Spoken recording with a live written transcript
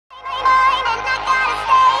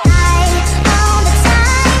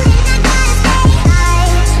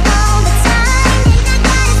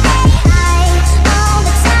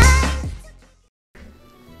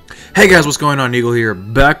Hey guys, what's going on? Eagle here,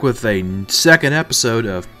 back with a second episode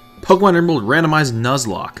of Pokemon Emerald Randomized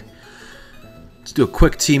Nuzlocke. Let's do a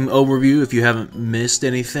quick team overview if you haven't missed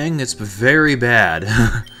anything. It's very bad.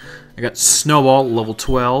 I got Snowball, level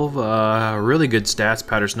 12, really good stats,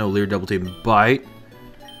 Powder Snow, Leer, Double Team, Bite.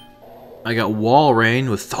 I got Walrein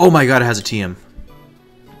with, oh my god, it has a TM.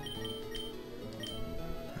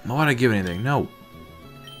 Why did I give anything? No.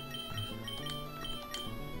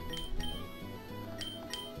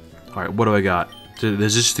 Alright, what do I got? Is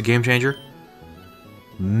this just a game changer?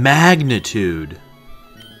 Magnitude.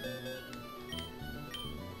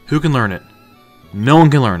 Who can learn it? No one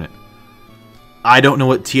can learn it. I don't know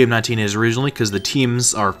what TM19 is originally, because the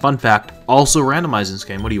teams are, fun fact, also randomized in this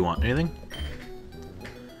game. What do you want? Anything?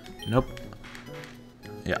 Nope.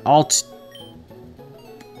 Yeah, Oh,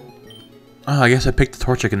 I guess I picked the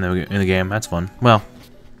Torchic in the game. That's fun. Well.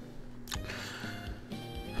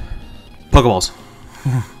 Pokeballs.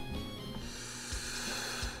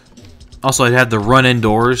 Also, I had the run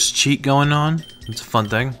indoors cheat going on. It's a fun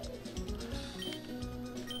thing.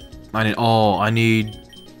 I need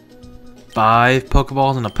 5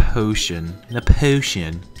 Pokeballs and a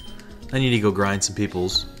potion. I need to go grind some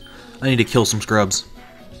peoples. I need to kill some scrubs.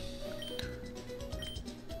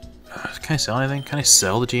 Can I sell anything? Can I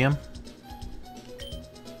sell the GM?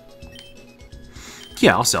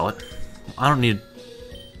 Yeah, I'll sell it. I don't need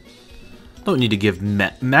to give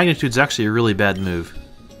Magnitude's actually a really bad move.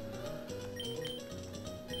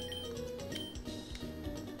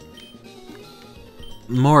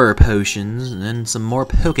 More potions, and then some more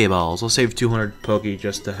Pokeballs. I'll save 200 Poke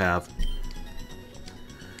just to have.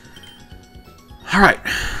 Alright.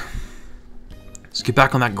 Let's get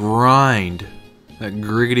back on that grind. That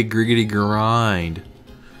griggity grind.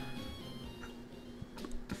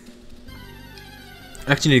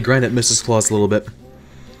 Actually need to grind at Mrs. Claus a little bit.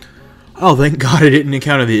 Oh, thank god I didn't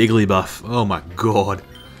encounter the Iggly buff. Oh my god.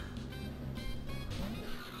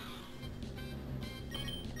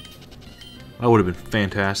 That would have been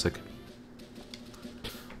fantastic.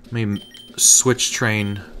 Let me switch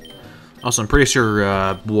train. Also, I'm pretty sure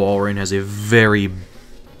Walrein has a very...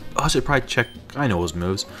 I should probably check... I know his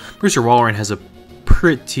moves. Pretty sure Walrein has a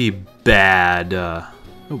pretty bad...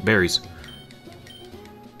 oh, berries.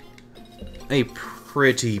 A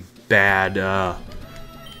pretty bad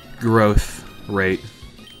growth rate.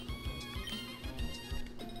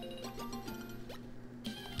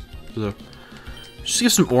 So, just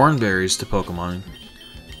give some orange berries to Pokemon.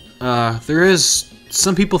 There is...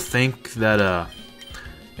 Some people think that,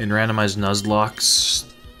 in randomized Nuzlockes,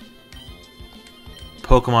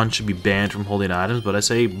 Pokemon should be banned from holding items, but I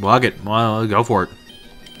say, bug it. Well, go for it.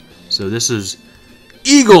 So this is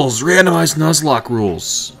Eagle's randomized Nuzlocke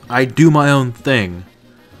rules. I do my own thing.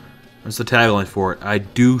 That's the tagline for it. I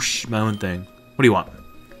do my own thing. What do you want?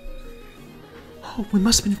 Oh, we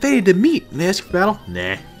must have been fated to meet. May I ask for battle?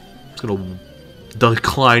 Nah. I'm just gonna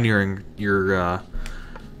decline your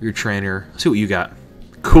trainer. Let's see what you got.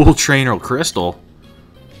 Cool trainer crystal.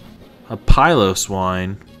 A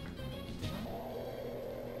Piloswine.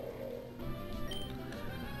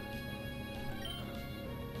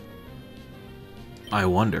 I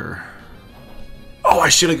wonder. Oh, I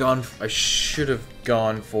should have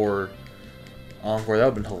gone for Encore. That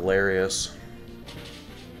would have been hilarious.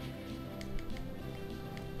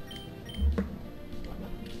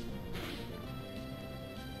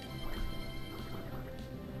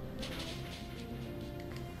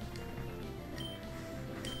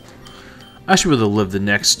 I should have lived the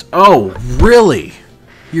next... Oh, really?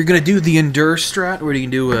 You're gonna do the Endure strat, where you can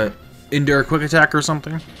do a Endure Quick Attack or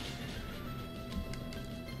something?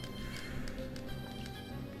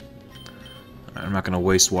 I'm not gonna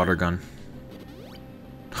waste Water Gun.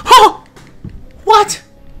 Oh! What?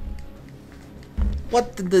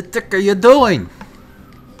 What the dick are you doing?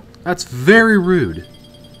 That's very rude.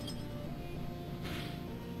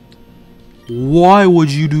 Why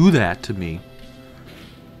would you do that to me?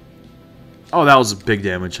 Oh, that was big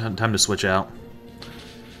damage. Time to switch out.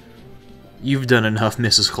 You've done enough,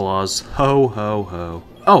 Mrs. Claus. Ho, ho, ho.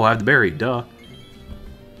 Oh, I have the berry. Duh.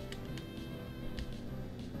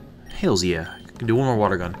 Hells yeah. I can do one more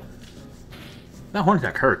water gun. That horn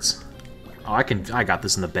attack hurts. Oh, I got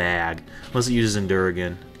this in the bag. Unless it uses Endure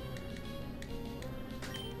again.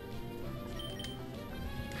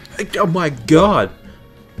 Oh my god.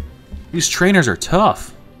 These trainers are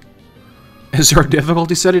tough. Is there a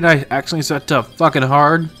difficulty setting I actually set to fucking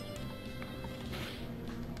hard?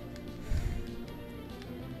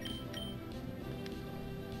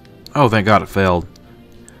 Oh, thank god it failed.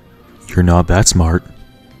 You're not that smart.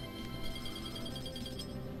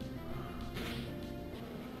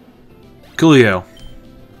 Coolio.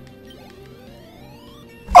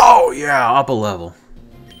 Oh yeah, up a level.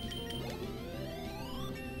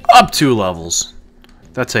 Up 2 levels.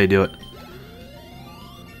 That's how you do it.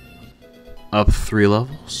 Up 3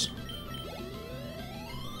 levels.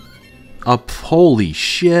 Up, holy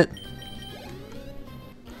shit.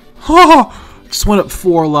 Oh, just went up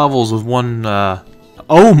 4 levels with one,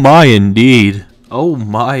 oh my indeed. Oh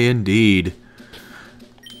my indeed.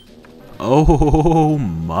 Oh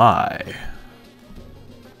my.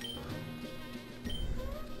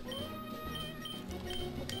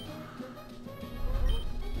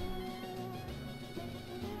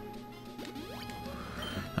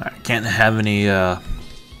 Alright, can't have any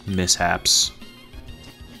mishaps.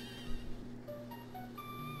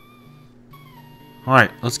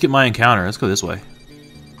 Alright, let's get my encounter. Let's go this way.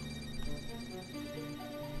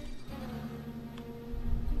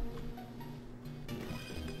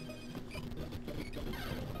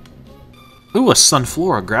 Ooh, a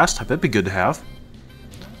Sunflora grass type. That'd be good to have.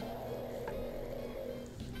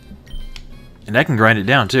 And I can grind it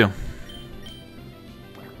down too.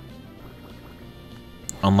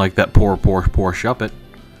 Unlike that poor Shuppet.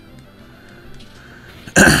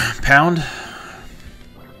 Pound.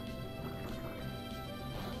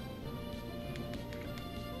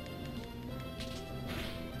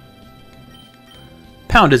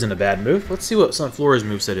 Pound isn't a bad move. Let's see what Sunflora's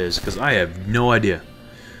moveset is, because I have no idea.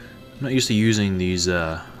 I'm not used to using these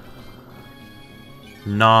non-meta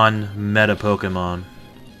Pokemon.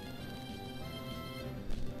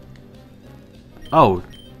 Oh,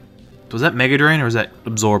 was that Mega Drain or was that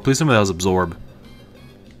Absorb? Please tell me that was Absorb.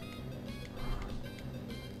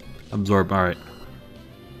 Absorb, alright.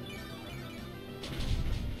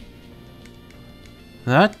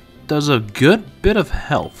 That does a good bit of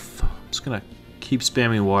health. I'm just gonna keep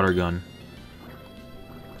spamming Water Gun.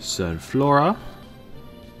 Sunflora.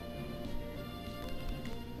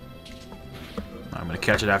 I'm gonna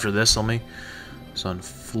catch it after this. Let me.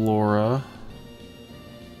 Sunflora.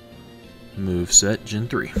 Moveset Gen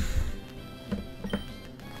 3.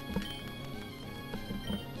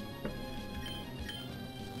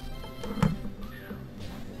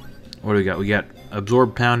 What do we got? We got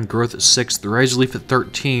Absorb Pound, Growth at 6, the Razor Leaf at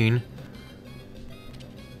 13.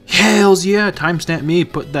 Hells yeah! Timestamp me.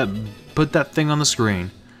 Put that thing on the screen.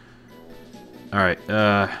 All right.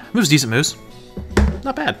 Moves decent moves.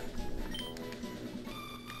 Not bad.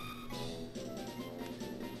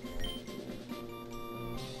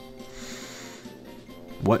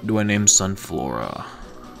 What do I name Sunflora?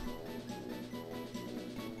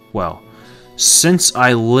 Well, since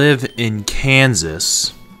I live in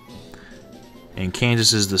Kansas, and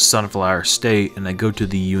Kansas is the sunflower state, and I go to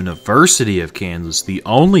the University of Kansas, the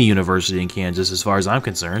only university in Kansas as far as I'm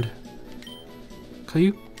concerned. Call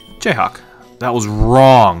you Jayhawk. That was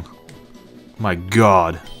wrong. My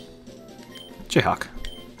god. Jayhawk.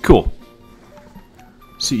 Cool.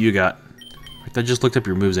 See what you got. I just looked up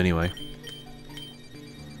your moves anyway.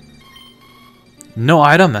 No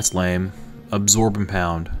item? That's lame. Absorb and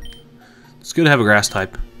Pound. It's good to have a grass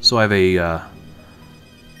type. So I have a,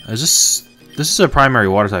 this is a primary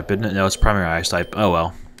water type, isn't it? No, it's primary ice type. Oh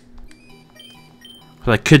well.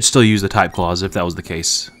 But I could still use the type clause if that was the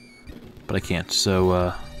case. But I can't,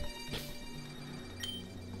 so,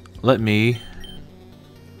 let me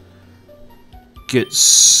get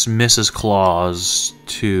Mrs. Claus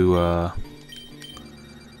to,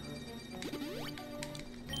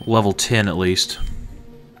 level 10 at least.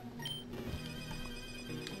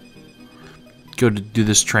 Go to do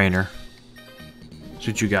this trainer. See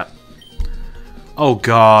what you got. Oh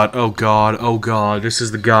god, oh god, oh god. This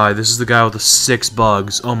is the guy. This is the guy with the 6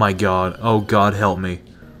 bugs. Oh my god. Oh god, help me.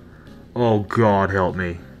 Oh god, help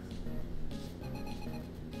me.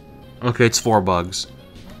 Okay, it's 4 bugs.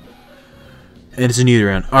 And it's a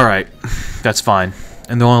Nidoran. Alright. That's fine.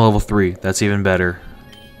 And they're only level 3. That's even better.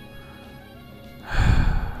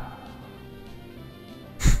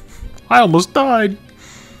 I almost died.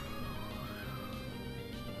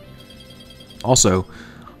 Also,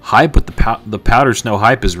 hype with the powder snow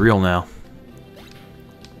hype is real now.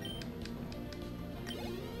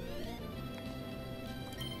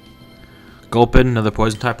 Gulpin, another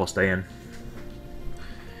poison type. I'll stay in.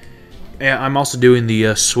 Yeah, I'm also doing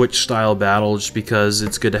the switch style battle just because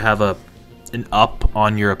it's good to have an up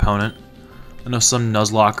on your opponent. I know some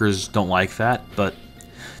Nuzlockers don't like that, but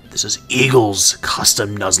this is Eagle's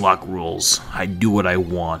custom Nuzlocke rules. I do what I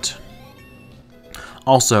want.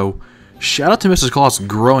 Also, shout out to Mrs. Claus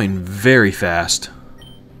growing very fast.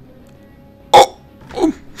 Oh!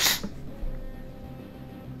 Oh.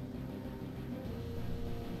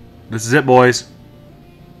 This is it, boys.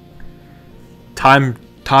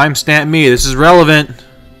 Timestamp me. This is relevant.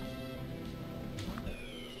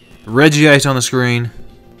 Regice on the screen.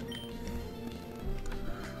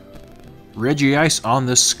 Regice on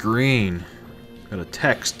the screen. Got a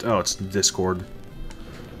text. Oh, it's Discord.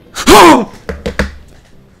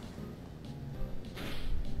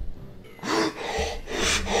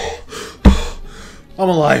 I'm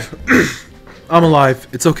alive. I'm alive.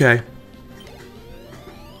 It's okay.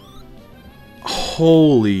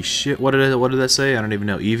 Holy shit! What did that say? I don't even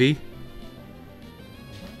know. Eevee.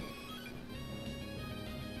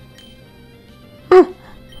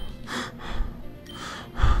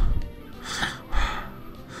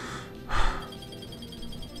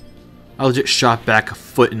 I legit shot back a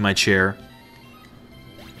foot in my chair.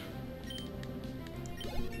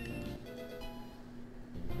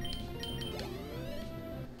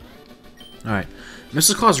 Alright.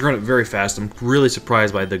 Mrs. Claus is growing up very fast. I'm really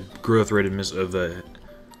surprised by the growth rate of the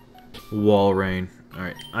wall rain.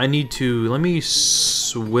 Alright. I need to... Let me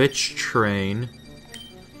switch train.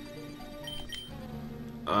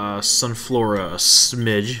 Sunflora a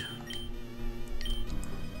smidge.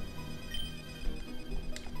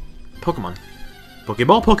 Pokemon.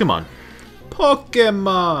 Pokeball, Pokemon.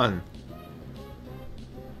 Pokemon!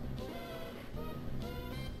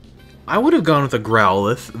 I would have gone with a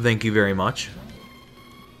Growlithe, thank you very much.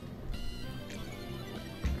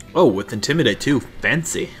 Oh, with Intimidate too.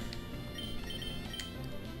 Fancy.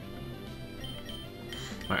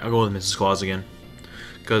 Alright, I'll go with Mrs. Claus again.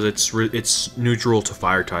 Because it's neutral to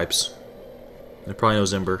fire types. It probably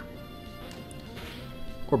knows Ember.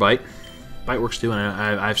 Or Bite. Bite works too, and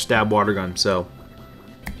I have Stab Water Gun, so...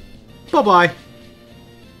 Bye-bye!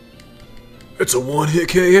 It's a one-hit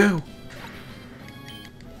KO!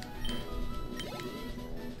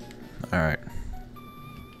 Alright.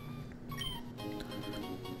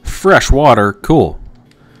 Fresh water, cool.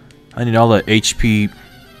 I need all the HP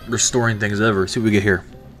restoring things ever. See what we get here.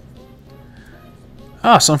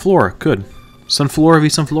 Ah, Sunflora, good. Sunflora v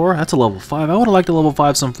Sunflora? That's a level 5. I would have liked a level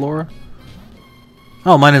 5 Sunflora.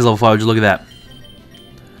 Oh, mine is level 5. Would you look at that?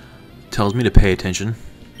 Tells me to pay attention.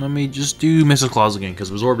 Let me just do Mrs. Claus again, because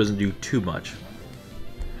Absorb doesn't do too much.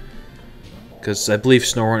 Because I believe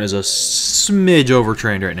Snorunt is a smidge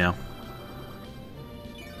overtrained right now.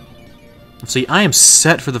 See, I am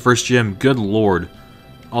set for the first gym. Good lord.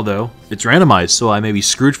 Although, it's randomized, so I may be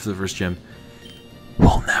screwed for the first gym.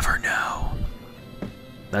 We'll never know.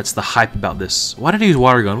 That's the hype about this. Why did I use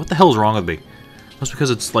Water Gun? What the hell is wrong with me? That's because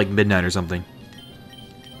it's like midnight or something.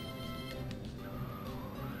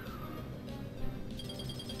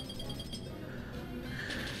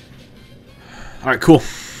 Alright, cool.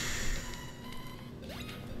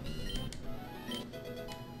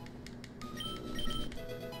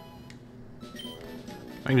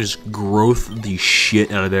 I can just growth the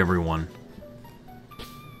shit out of everyone.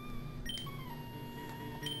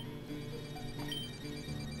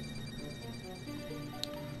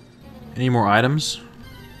 Any more items?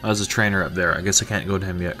 Oh, there's a trainer up there. I guess I can't go to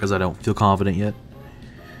him yet because I don't feel confident yet.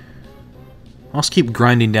 I'll just keep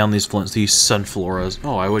grinding down these Sunfloras.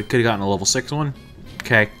 Oh, I could have gotten a level 6 one?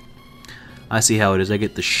 Okay. I see how it is. I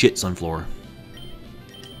get the shit Sunflora.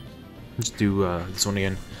 Let's do this one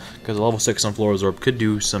again. Because a level 6 Sunflora Absorb could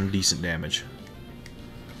do some decent damage.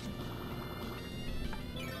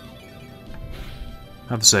 I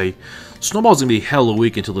have to say, Snowball's going to be hella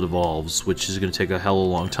weak until it evolves, which is going to take a hella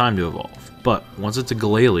long time to evolve. But once it's a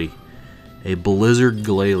Glalie, a Blizzard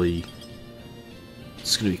Glalie,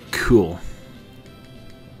 it's going to be cool.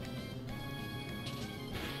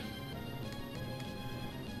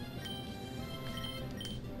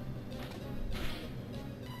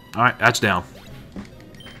 Alright, that's down.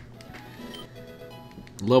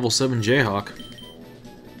 Level 7 Jayhawk.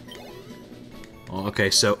 Oh,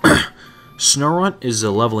 okay, so Snorunt is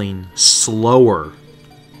leveling slower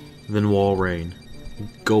than Walrein.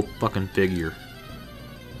 Go fucking figure.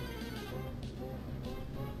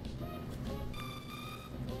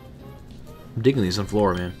 I'm digging these on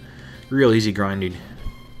floor, man. Real easy grinding.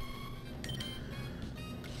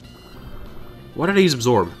 Why did I use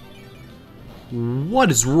Absorb?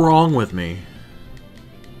 What is wrong with me?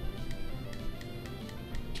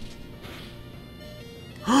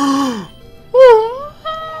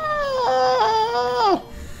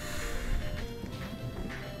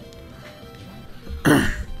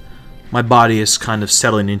 My body is kind of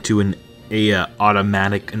settling into an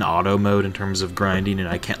auto mode in terms of grinding, and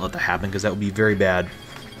I can't let that happen because that would be very bad.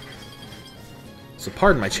 So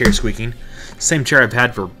pardon my chair squeaking. Same chair I've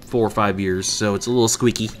had for 4 or 5 years, so it's a little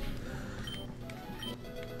squeaky.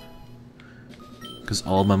 Because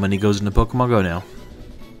all of my money goes into Pokemon Go now.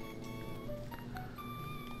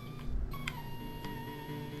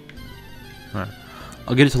 Alright.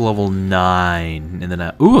 I'll get it to level 9, and then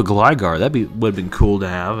ooh, a Gligar. Would have been cool to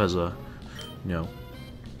have as a, you know,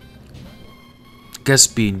 I guess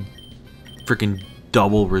being freaking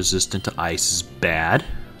double resistant to ice is bad.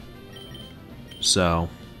 So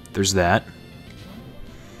there's that.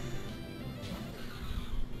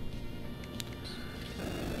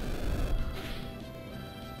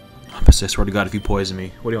 I swear to God, if you poison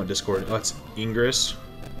me, what do you want, Discord? Oh, it's Ingress.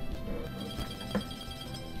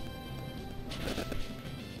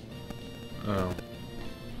 Oh.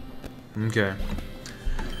 Okay.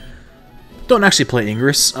 Don't actually play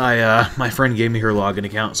Ingress. My friend gave me her login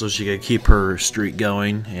account so she could keep her streak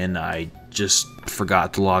going, and I just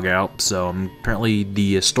forgot to log out. So apparently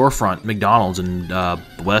the storefront, McDonald's in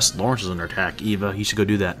West Lawrence is under attack. Eva, you should go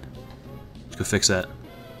do that. Let's go fix that.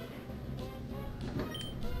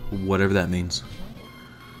 Whatever that means.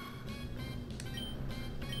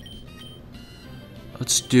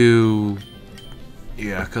 Let's do...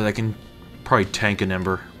 yeah, because I can probably tank an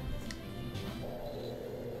Ember.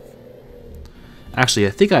 Actually, I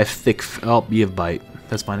think I have thick... oh, you have Bite.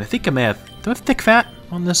 That's fine. I think I may have... do I have Thick Fat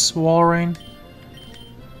on this Walrein?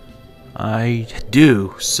 I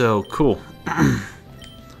do. So, cool.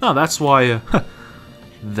 Oh, that's why...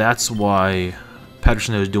 that's why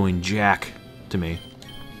Patterson was doing Jack to me.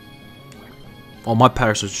 Well, my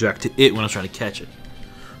Patterson was Jack to it when I was trying to catch it.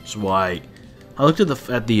 That's why... I looked at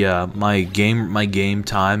my game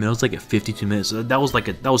time, and it was like at 52 minutes. That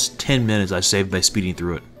was 10 minutes I saved by speeding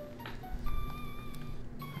through it.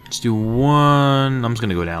 Let's do one. I'm just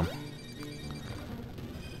gonna go down.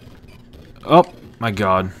 Oh my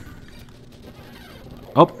God.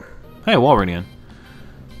 Oh, hey, Walrein again.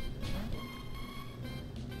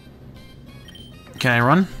 Can I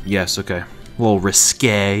run? Yes. Okay. A little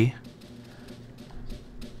risque.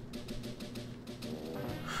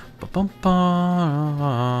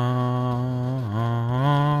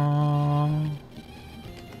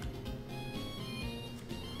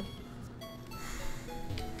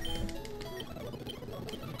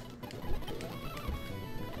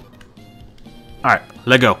 Alright,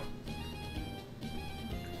 let go.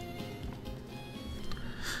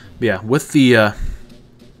 Yeah, with the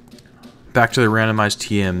back to the randomized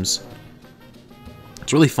TMs,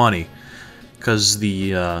 it's really funny because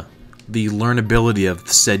the learnability of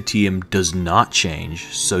said TM does not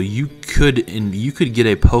change. So you could get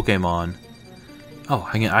a Pokemon. Oh,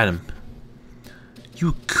 I get an item.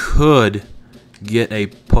 You could get a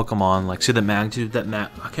Pokemon like, say, the magnitude that I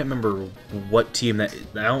can't remember what TM that,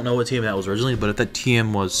 I don't know what TM that was originally, but if that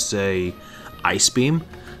TM was, say, Ice Beam,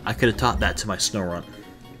 I could have taught that to my Snorunt.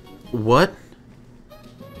 What?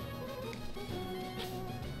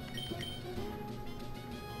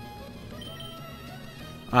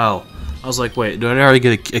 Oh, I was like, wait, did I already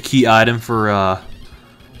get a key item for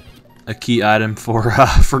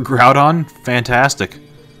for Groudon? Fantastic.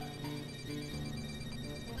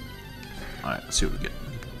 All right, let's see what we get.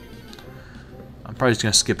 I'm probably just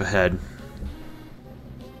gonna skip ahead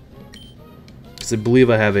because I believe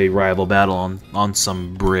I have a rival battle on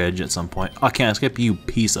some bridge at some point. Oh, I can't skip, you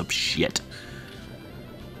piece of shit.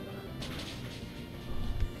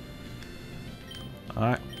 All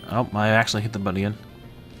right. Oh, I actually hit the button again.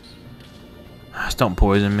 Don't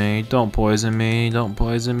poison me, don't poison me, don't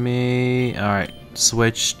poison me. Alright,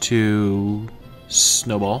 switch to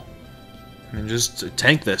Snowball. And just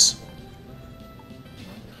tank this.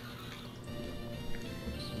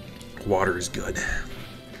 Water is good.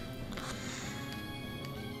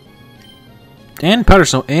 And Powder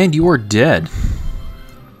Snow, and you are dead.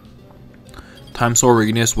 Time Soul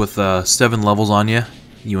Weakness with 7 levels on you.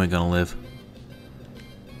 You ain't gonna live.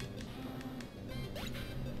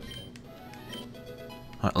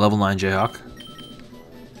 Alright, level 9 Jayhawk.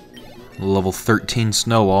 Level 13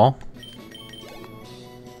 Snowball.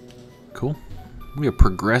 Cool. We are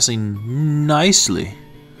progressing nicely.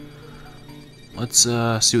 Let's see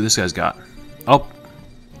what this guy's got. Oh!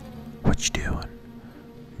 What you doing?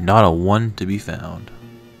 Not a one to be found.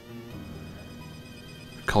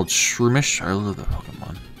 Called Shroomish. I love that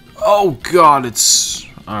Pokemon. Oh God, it's...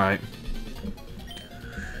 Alright.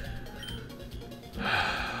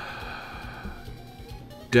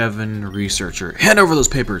 Devon Researcher. Hand over those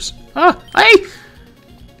papers! Ah! Hey!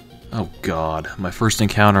 Oh God. My first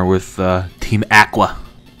encounter with Team Aqua.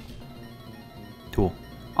 Cool.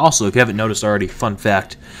 Also, if you haven't noticed already, fun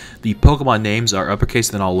fact, the Pokemon names are uppercase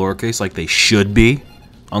and all lowercase like they should be.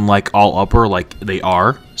 Unlike all upper like they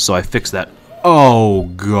are. So I fixed that. Oh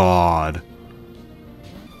God.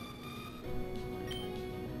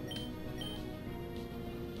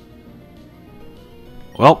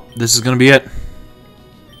 Well, this is gonna be it.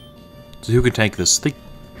 So who can tank this thing?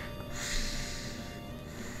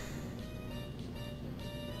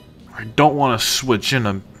 I don't want to switch in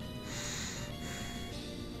a...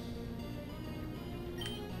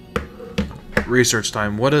 Research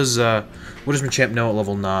time. What does Machamp know at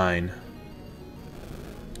level 9?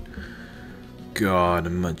 God,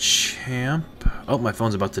 Machamp. Oh, my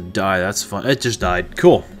phone's about to die. That's fun. It just died.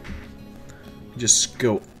 Cool. Just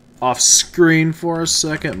go off screen for a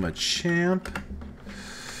second. Machamp.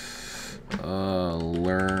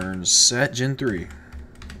 Learn set Gen 3.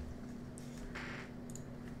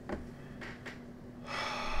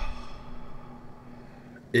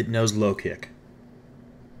 It knows low kick.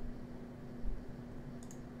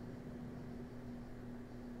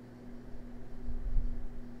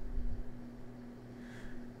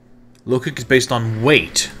 Low kick is based on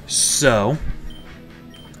weight, so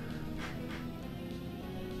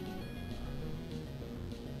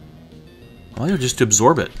well, you'll just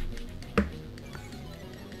absorb it.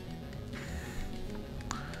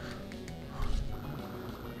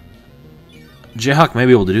 Jayhawk may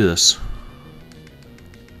be able to do this.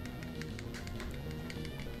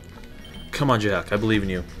 Come on, Jayhawk, I believe in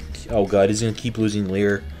you. Oh god, he's gonna keep losing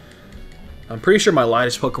Leer. I'm pretty sure my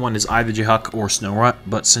lightest Pokemon is either Jayhawk or Snorunt,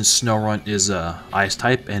 but since Snorunt is Ice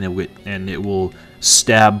type and it will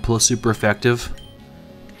stab plus super effective,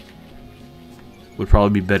 would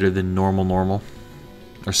probably be better than normal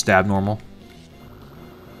or stab normal.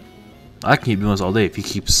 I can keep doing this all day if he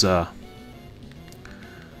keeps let's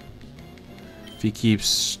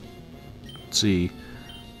see.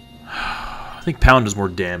 I think Pound does more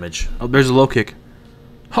damage. Oh, there's a low kick.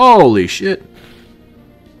 Holy shit.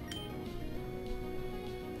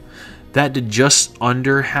 That did just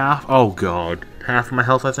under half. Oh god, half of my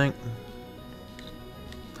health, I think.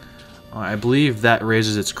 I believe that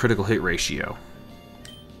raises its critical hit ratio.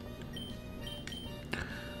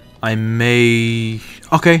 I may...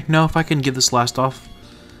 Okay, no, if I can get this last off.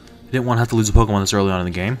 I didn't want to have to lose a Pokemon this early on in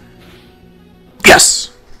the game.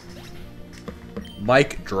 Yes!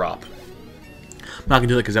 Mic drop. I'm not going to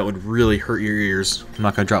do that because that would really hurt your ears. I'm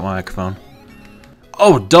not going to drop my microphone.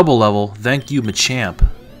 Oh, double level. Thank you, Machamp.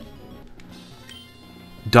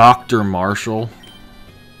 Dr. Marshall.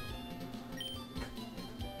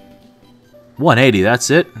 180,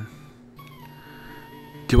 that's it?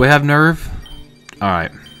 Do I have nerve?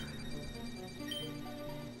 Alright.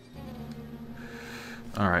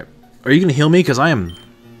 Alright. Are you going to heal me? Because I am...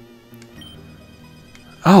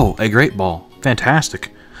 Oh, a great ball.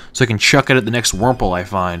 Fantastic. So I can chuck it at the next Wurmple I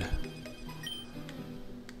find.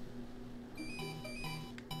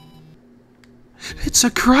 It's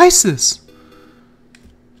a crisis!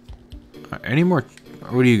 Right, any more?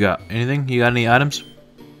 What do you got? Anything? You got any items?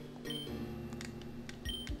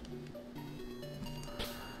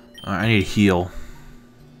 Alright, I need to heal.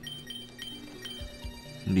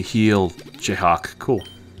 I need to heal Jayhawk. Cool.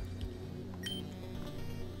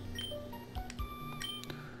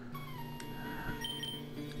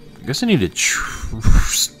 I guess I need to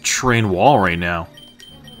train Wall right now.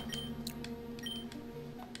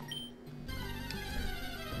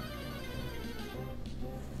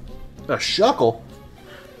 A Shuckle?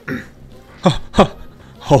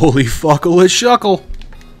 Holy fuckle, it's Shuckle!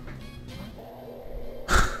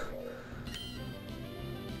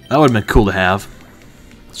 That would have been cool to have.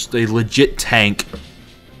 Just a legit tank.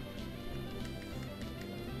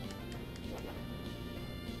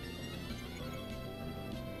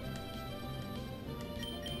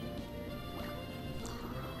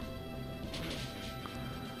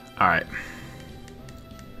 Alright.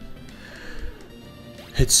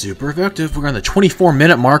 It's super effective. We're on the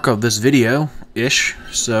 24-minute mark of this video-ish,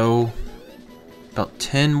 so about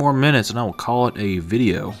 10 more minutes and I will call it a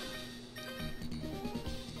video.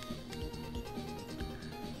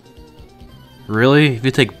 Really? If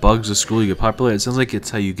you take bugs to school, you get popular? It sounds like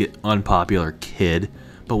it's how you get unpopular, kid.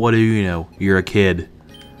 But what do you know? You're a kid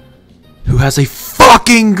who has a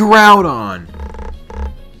fucking Groudon!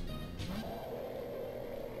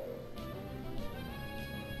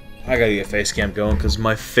 I gotta get face cam going because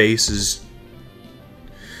my face is...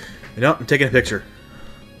 You know, I'm taking a picture.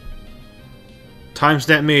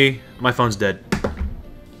 Timestamp me. My phone's dead.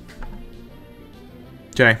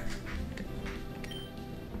 Okay.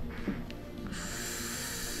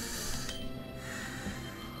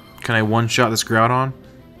 Can I one-shot this Groudon?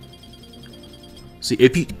 See,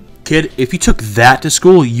 if you... Kid, if you took that to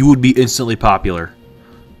school, you would be instantly popular.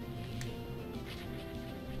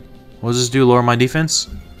 What does this do? Lower my defense?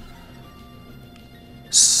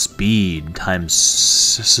 Speed times...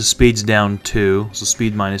 So speed's down 2. So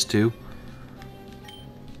speed minus 2.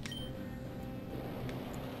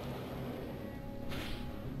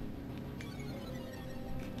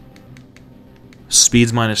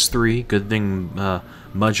 Speed's minus 3. Good thing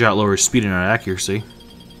Mudshot lowers speed and accuracy.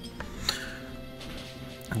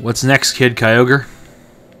 What's next, Kid Kyogre?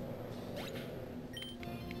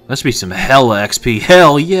 Must be some hella XP.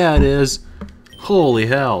 Hell yeah, it is. Holy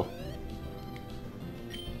hell.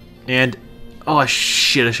 And, oh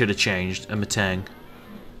shit, I should have changed a Metang.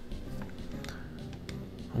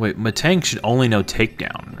 Wait, Metang should only know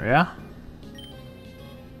takedown, yeah?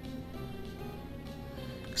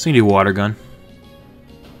 So you do water gun.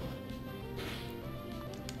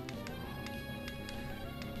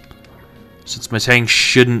 Since Metang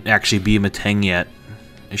shouldn't actually be a Metang yet,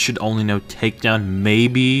 it should only know takedown,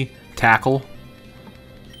 maybe tackle.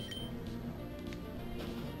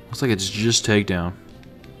 Looks like it's just takedown.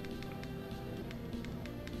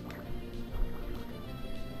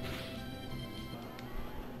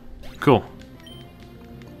 Cool.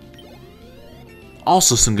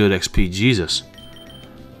 Also some good XP, Jesus.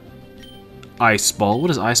 Ice Ball. What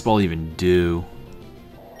does Ice Ball even do?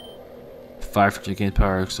 5 for gain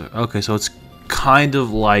power. Okay, so it's kind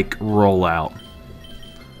of like Rollout.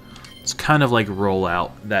 It's kind of like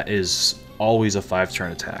Rollout that is always a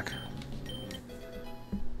 5-turn attack.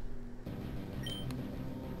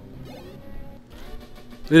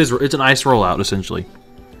 It's an ice rollout essentially.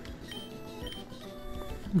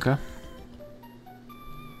 Okay.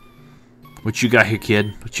 What you got here,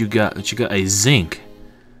 kid? What you got? What you got? A zinc.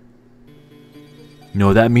 You know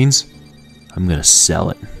what that means? I'm gonna sell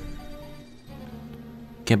it.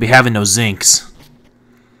 Can't be having no zincs.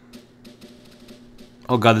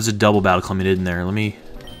 Oh god, there's a double battle coming in there. Let me...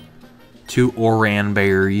 2 Oran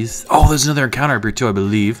berries. Oh, there's another encounter up here too, I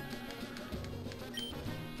believe.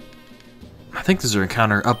 I think there's an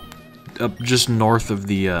encounter up just north of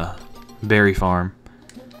the berry farm.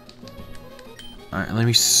 Alright, let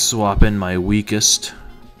me swap in my weakest.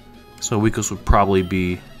 So weakest would probably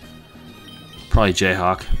be... Probably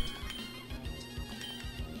Jayhawk.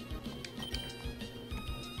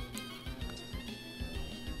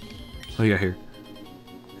 What do you got here?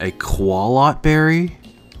 A Qualot berry?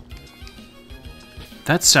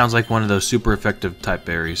 That sounds like one of those super effective type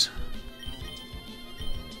berries.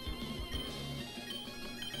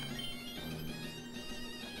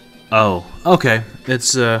 Oh, okay.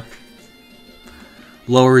 It's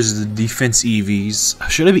lowers the defense EVs.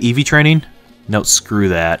 Should I be EV training? No, screw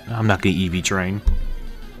that. I'm not gonna EV train.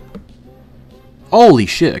 Holy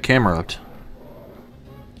shit, a camera upped.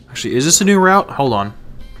 Actually, is this a new route? Hold on.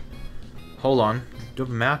 Hold on. Do I have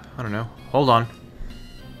a map? I don't know. Hold on.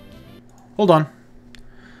 Hold on.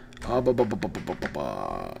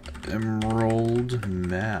 Emerald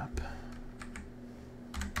map.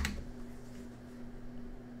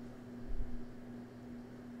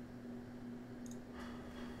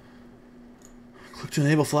 Click to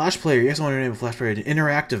enable Flash Player. You guys want to enable Flash Player.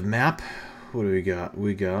 Interactive map. What do we got?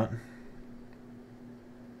 We got...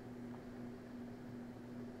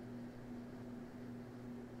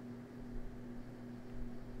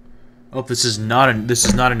 Oh, this is not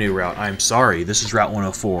a new route. I'm sorry. This is Route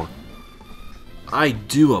 104. I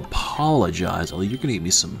do apologize. Oh, you're gonna give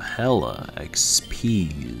me some hella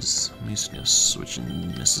XPs. I'm just gonna switch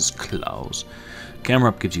in Mrs. Claus. Camera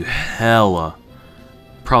up gives you hella,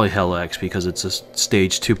 probably hella XP because it's a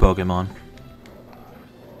stage 2 Pokemon.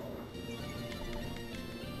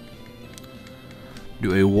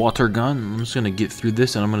 Do a water gun. I'm just gonna get through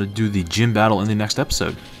this and I'm gonna do the gym battle in the next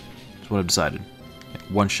episode. That's what I've decided.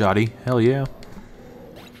 One shotty. Hell yeah.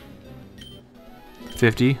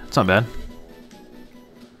 50. That's not bad.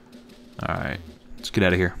 Alright. Let's get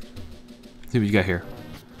out of here. See what you got here.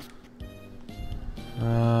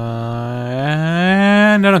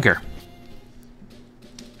 And I don't care.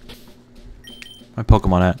 My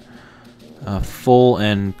Pokemon at? Full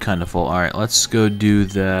and kind of full. Alright, let's go do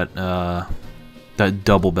that, that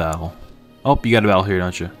double battle. Oh, you got a battle here,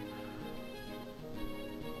 don't you?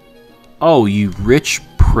 Oh, you rich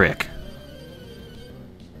prick.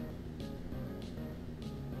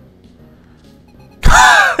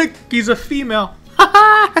 He's a female.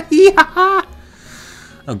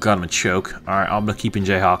 Oh god, I'm a choke. Alright, I'm gonna keep in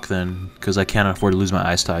Jayhawk then, because I can't afford to lose my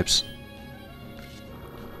ice types.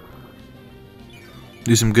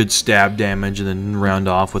 Do some good stab damage and then round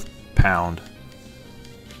off with pound.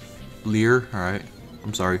 Leer, alright.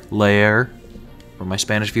 I'm sorry. Lair, for my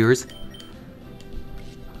Spanish viewers.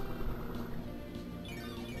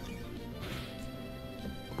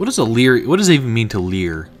 What is a leer? What does it even mean to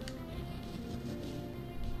leer?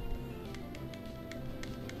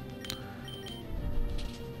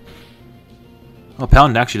 Oh,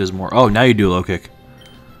 pound actually does more. Oh, now you do a low kick.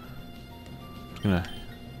 Gonna...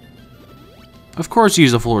 Of course,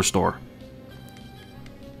 use a full restore.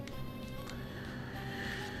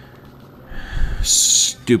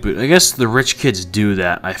 stupid. I guess the rich kids do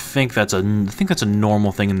that. I think that's a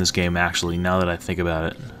normal thing in this game, actually, now that I think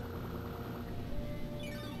about it.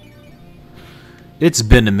 It's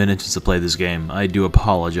been a minute since I played this game. I do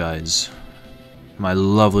apologize. My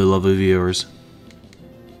lovely, lovely viewers.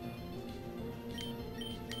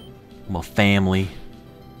 My family.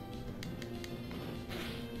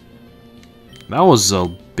 That was a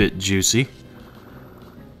bit juicy.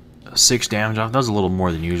 6 damage off. That was a little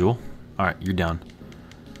more than usual. Alright, you're down.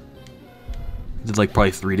 Did like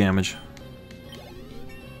probably 3 damage.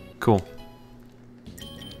 Cool.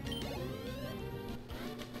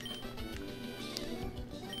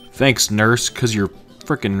 Thanks, nurse, because you're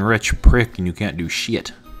frickin' rich prick and you can't do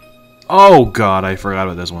shit. Oh god, I forgot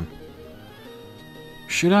about this one.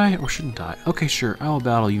 Should I or shouldn't I? Okay, sure. I will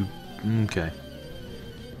battle you. Okay.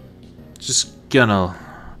 Just gonna...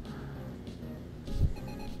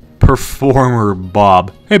 Performer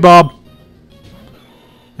Bob. Hey, Bob!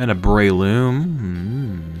 And a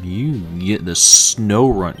Breloom. You get the Snow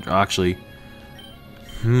Run. Actually...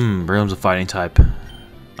 Breloom's a fighting type.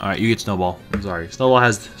 Alright, you get Snowball. I'm sorry. Snowball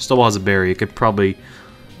has a berry. It could probably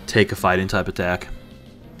take a fighting type attack.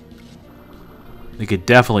 It could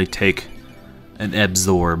definitely take an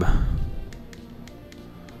Absorb.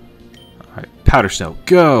 Alright, Powder Snow,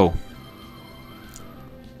 go!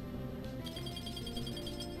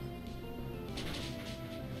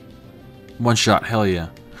 One shot, hell yeah.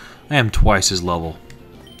 I am twice his level.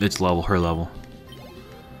 Its level, her level.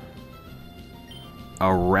 A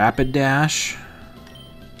Rapidash.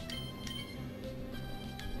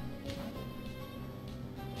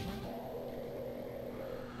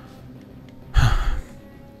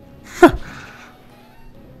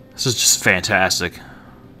 This is just fantastic.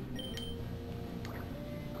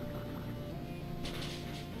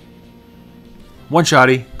 One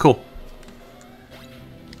shotty, cool.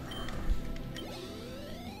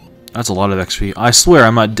 That's a lot of XP. I swear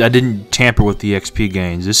I didn't tamper with the XP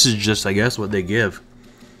gains. This is just, I guess, what they give.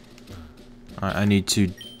 I need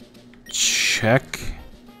to check.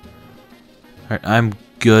 Alright, I'm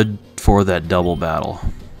good for that double battle.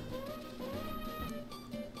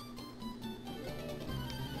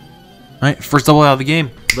 Alright, first double out of the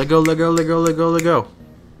game. Let go, let go, let go, let go, let go.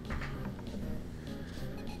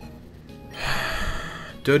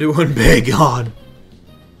 Dodo and Bagon.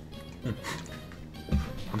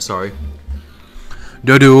 I'm sorry.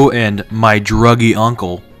 Dodo and my druggy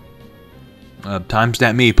uncle.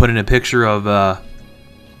 Timestamp me, put in a picture of,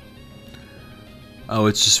 oh,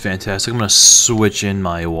 it's just fantastic. I'm gonna switch in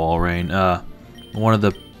my Walrein. One of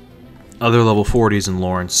the other level 40s in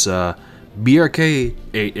Lawrence,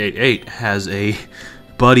 BRK888 has a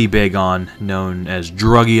buddy Bagon known as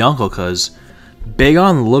Druggy Uncle, because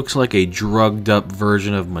Bagon looks like a drugged up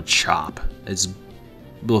version of Machop. It's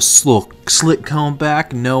little slick comb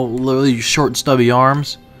back, no literally short stubby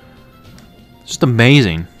arms. It's just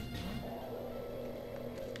amazing.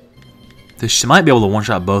 She might be able to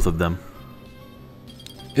one-shot both of them.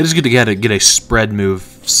 It is good to get a spread move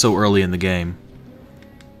so early in the game.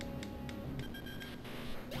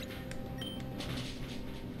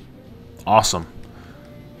 Awesome.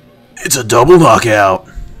 It's a double knockout.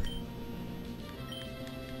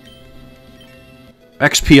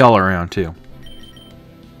 XP all around, too.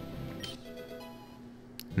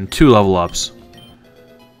 And 2 level ups.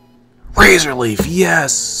 Razor Leaf,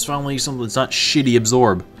 yes! Finally something that's not shitty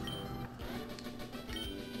Absorb.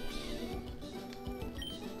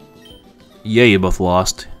 Yeah, you both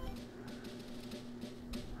lost.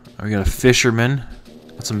 We got a Fisherman.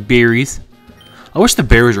 Got some berries. I wish the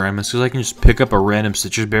berries were randomous, because I can just pick up a random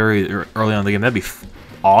citrus berry early on in the game. That'd be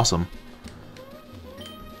awesome.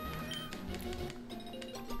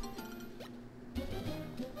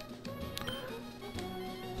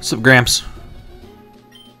 What's up, Gramps?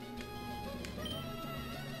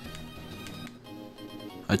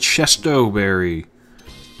 A Chesto berry.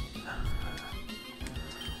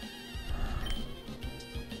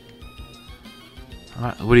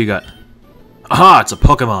 Alright, what do you got? Aha! It's a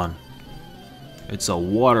Pokemon! It's a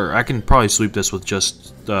water. I can probably sweep this with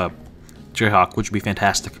just Jayhawk, which would be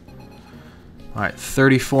fantastic. Alright,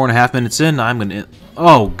 34.5 minutes in. I'm gonna...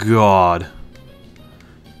 Oh, God.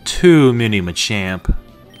 2 mini Machamp.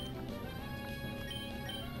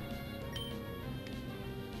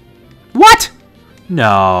 What?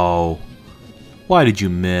 No. Why did you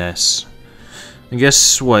miss? I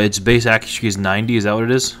guess, what, its base accuracy is 90? Is that what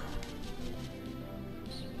it is?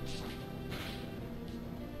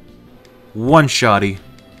 One shotty.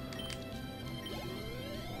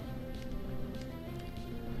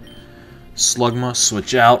 Slugma,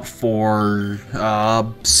 switch out for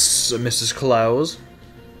Mrs. Claus.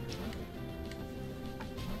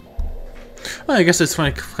 Well, I guess it's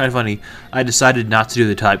funny, kind of funny. I decided not to do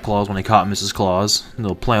the type clause when I caught Mrs. Claus. A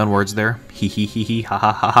little play on words there. Hee hee hee hee ha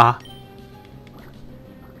ha ha ha.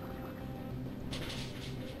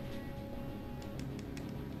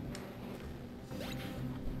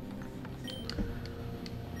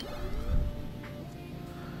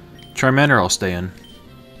 Charmander, I'll stay in.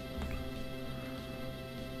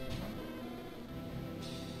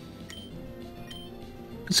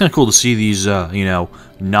 It's kind of cool to see these, you know,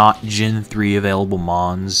 not Gen 3 available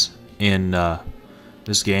Mons in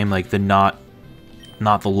this game, like the not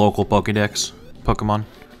the local Pokédex Pokemon.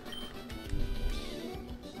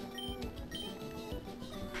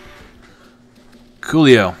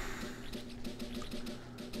 Coolio.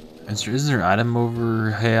 Is there an item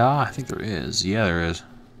over here? I think there is. Yeah, there is.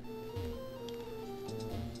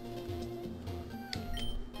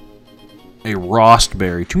 A Rost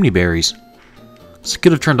berry. Too many berries. So I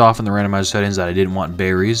could have turned off in the randomized settings that I didn't want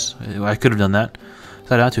berries. I could have done that.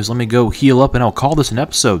 So I had to. So let me go heal up and I'll call this an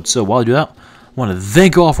episode. So while I do that, I want to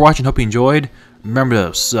thank you all for watching. Hope you enjoyed.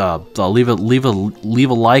 Remember to leave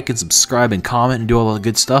a like and subscribe and comment and do all the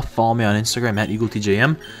good stuff. Follow me on Instagram at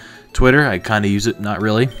EagleTJM. Twitter, I kind of use it, not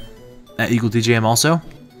really. At EagleTJM also.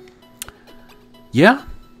 Yeah.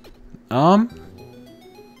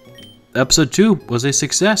 Episode 2 was a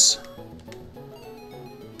success.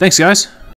 Thanks, guys.